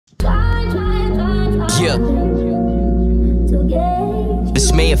Yeah.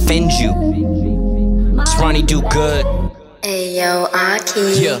 This may offend you. It's Ronnie DoGood. Ayo,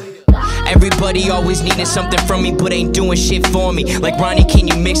 Aki. Yeah. Everybody always needing something from me, but ain't doing shit for me. Like, Ronnie, can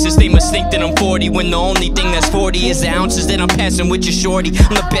you mix this? They must think that I'm 40, when the only thing that's 40 is the ounces that I'm passing with your shorty.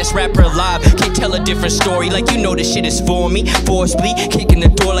 I'm the best rapper alive, can't tell a different story. Like, you know this shit is for me. Forcefully kicking the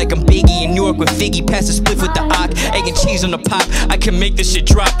door like I'm Biggie in New York with Figgy. Pass a split with the ock, egg and cheese on the pop. I can make this shit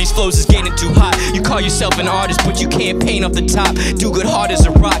drop, these flows is getting too hot. You call yourself an artist, but you can't paint off the top. DoGood hard as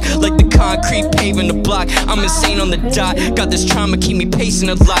a rock, like the concrete paving the block. I'm insane on the dot, got this trauma, keep me pacing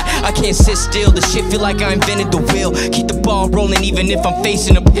a lot. I can't sit still, this shit feel like I invented the wheel. Keep the ball rolling even if I'm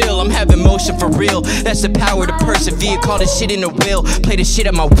facing uphill. I'm having motion for real, that's the power to persevere. Call this shit in a will, play this shit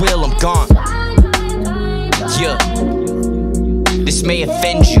at my will, I'm gone. Yeah. This may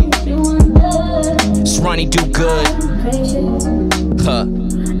offend you. It's Ronnie DoGood. Huh.